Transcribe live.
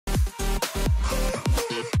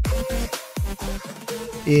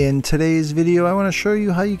In today's video, I want to show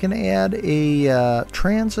you how you can add a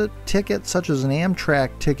transit ticket, such as an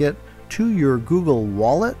Amtrak ticket, to your Google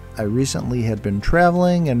Wallet. I recently had been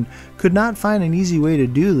traveling and could not find an easy way to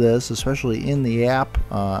do this, especially in the app.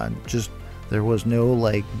 There was no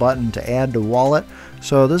button to add to wallet.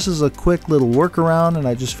 So this is a quick little workaround, and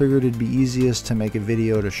I just figured it'd be easiest to make a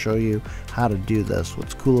video to show you how to do this.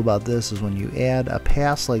 What's cool about this is when you add a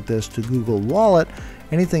pass like this to Google Wallet,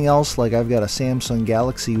 anything else, like I've got a Samsung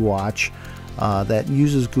Galaxy Watch that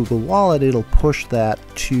uses Google Wallet, it'll push that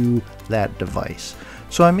to that device.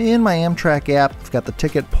 So I'm in my Amtrak app, I've got the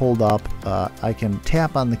ticket pulled up, I can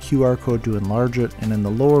tap on the QR code to enlarge it, and in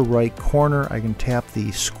the lower right corner I can tap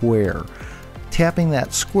the square. Tapping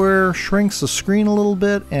that square shrinks the screen a little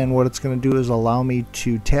bit, and what it's going to do is allow me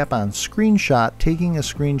to tap on screenshot, taking a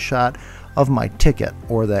screenshot of my ticket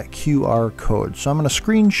or that QR code. So I'm going to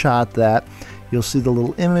screenshot that. You'll see the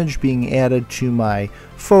little image being added to my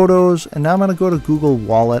photos, and now I'm going to go to Google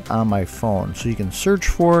Wallet on my phone. So you can search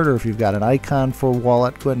for it, or if you've got an icon for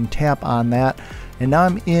Wallet, go ahead and tap on that. And now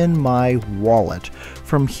I'm in my wallet.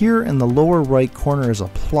 From here in the lower right corner is a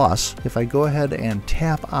plus. If I go ahead and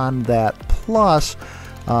tap on that plus,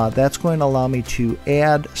 that's going to allow me to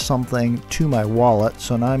add something to my wallet.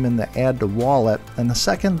 So now I'm in the add to wallet, and the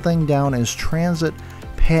second thing down is transit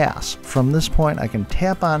pass. From this point I can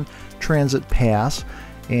tap on transit pass,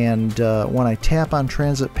 and when I tap on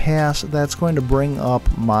transit pass, that's going to bring up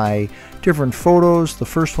my different photos. The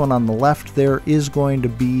first one on the left there is going to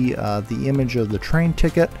be the image of the train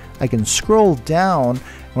ticket. I can scroll down.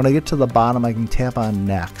 When I get to the bottom, I can tap on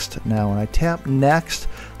next. Now when I tap next,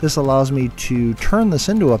 this allows me to turn this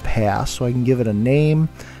into a pass, so I can give it a name.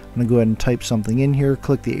 I'm going to go ahead and type something in here,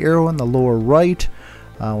 click the arrow in the lower right.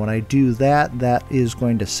 When I do that, that is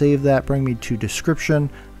going to save that, bring me to description.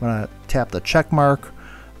 I'm going to tap the check mark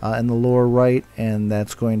in the lower right, and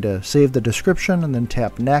that's going to save the description, and then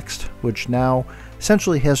tap next, which now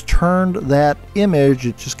essentially has turned that image.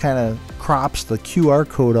 It just kind of crops the QR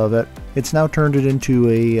code of it. It's now turned it into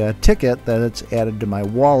a ticket that it's added to my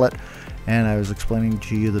wallet, and I was explaining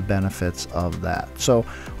to you the benefits of that. So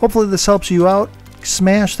hopefully this helps you out.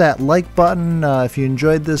 Smash that like button if you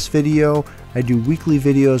enjoyed this video. I do weekly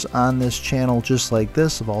videos on this channel just like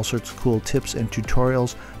this of all sorts of cool tips and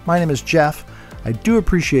tutorials. My name is Jeff. I do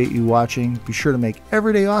appreciate you watching. Be sure to make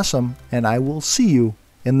every day awesome, and I will see you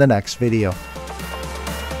in the next video.